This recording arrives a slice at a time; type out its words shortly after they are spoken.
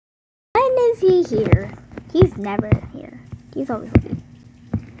is he here? He's never here. He's always late.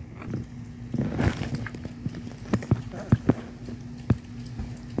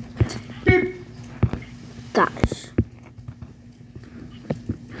 Gosh.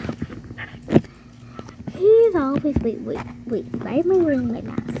 He's always wait. Why am I wearing my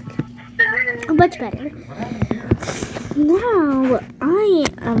mask? Much better. Now I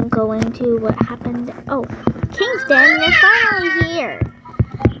am going to what happened. Oh, Kingston, you're finally here.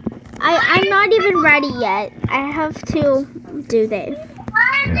 I'm not even ready yet. I have to do this.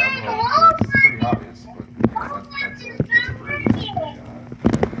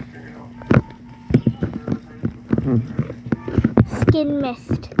 Skin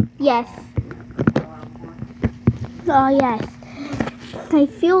mist. Yes. Oh yes. I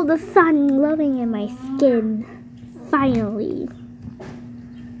feel the sun glowing in my skin. Finally.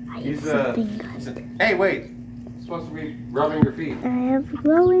 I have something good. Hey, wait. You're supposed to be rubbing your feet. I have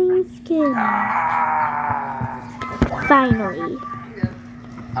glowing skin. Finally.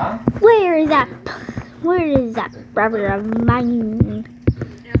 Huh? Where is that brother of mine?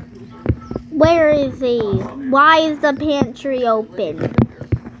 Where is he? Why is the pantry open?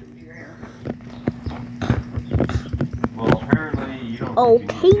 Well, apparently you don't. Oh,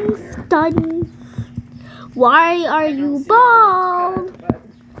 Kingston. Why are you bald?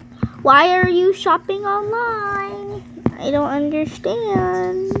 Why are you shopping online? I don't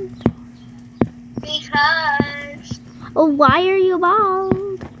understand. Because. Oh, why are you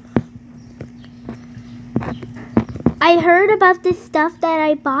bald? I heard about this stuff that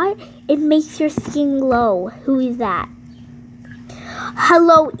I bought. It makes your skin glow. Who is that?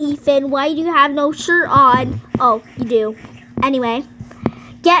 Hello, Ethan. Why do you have no shirt on? Oh, you do. Anyway,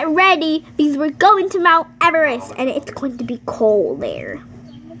 get ready because we're going to Mount Everest and it's going to be cold there.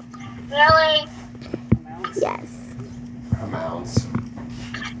 Really? Yes. Mounts.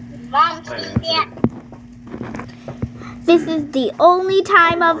 Yeah. This is the only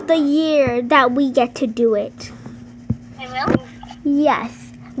time of the year that we get to do it. Really?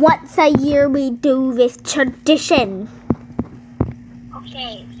 Yes. Once a year we do this tradition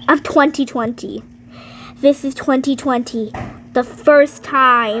Okay. of 2020. This is 2020. The first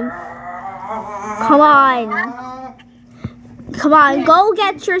time. Come on. Come on, go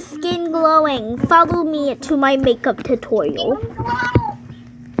get your skin glowing. Follow me to my makeup tutorial.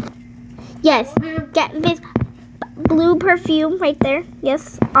 Yes, get this blue perfume right there.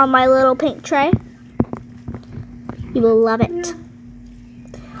 Yes, on my little pink tray. You will love it.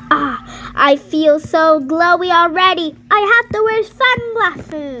 Ah, I feel so glowy already. I have to wear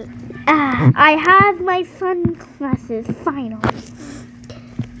sunglasses. Ah, I have my sunglasses finally.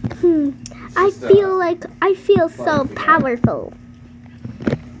 I feel so powerful.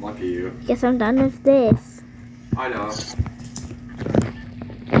 Lucky you. Guess I'm done with this. I know.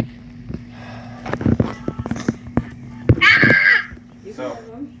 So,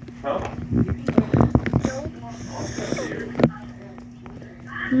 huh?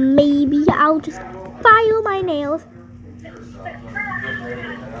 Maybe I'll just file my nails.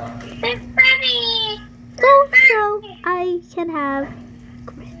 So I can have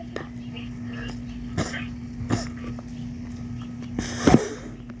grip.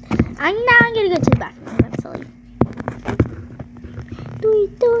 I'm gonna go to the bathroom. I'm silly.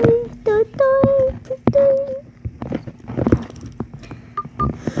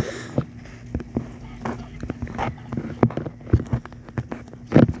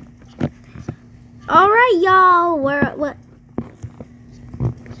 All right, y'all. What?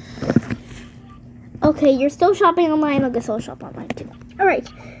 Okay, you're still shopping online. I'll guess I'll shop online too. All right,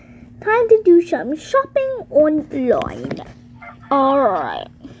 time to do some shopping online. All right.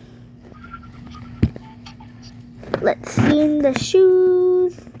 Let's see in the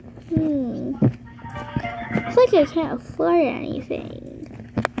shoes. Looks like I can't afford anything.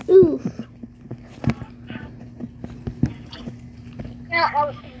 Oof.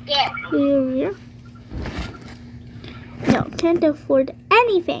 Here. No, can't afford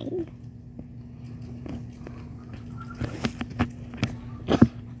anything.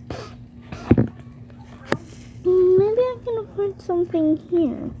 Maybe I can afford something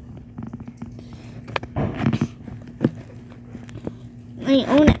here. I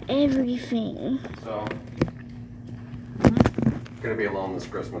own everything. So, gonna be alone this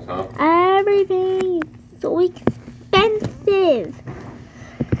Christmas, huh? Everything is so expensive.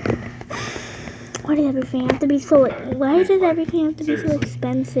 Why does everything have to be so? Why does everything have to be so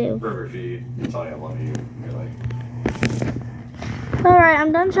expensive? River feed. Tell you I love you. You're like. All right,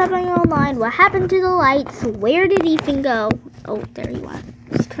 I'm done shopping online. What happened to the lights? Where did Ethan go? Oh, there he went.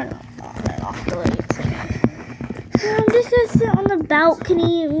 Just turn off the lights. I'm just gonna sit on the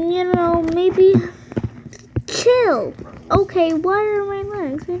balcony. You know, maybe chill. Okay, why are my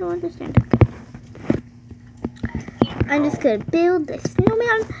legs? I don't understand. I'm just gonna build this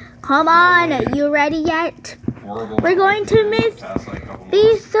snowman. Come on, are you ready yet? Horrible. We're going to miss Past, like, couple the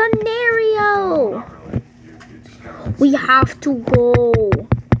months. scenario. Not really. You just kinda, like, We have to go.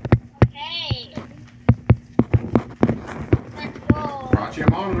 Okay. Let's go. brought you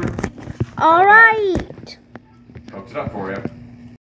a monitor. All right. Hooked it up for you.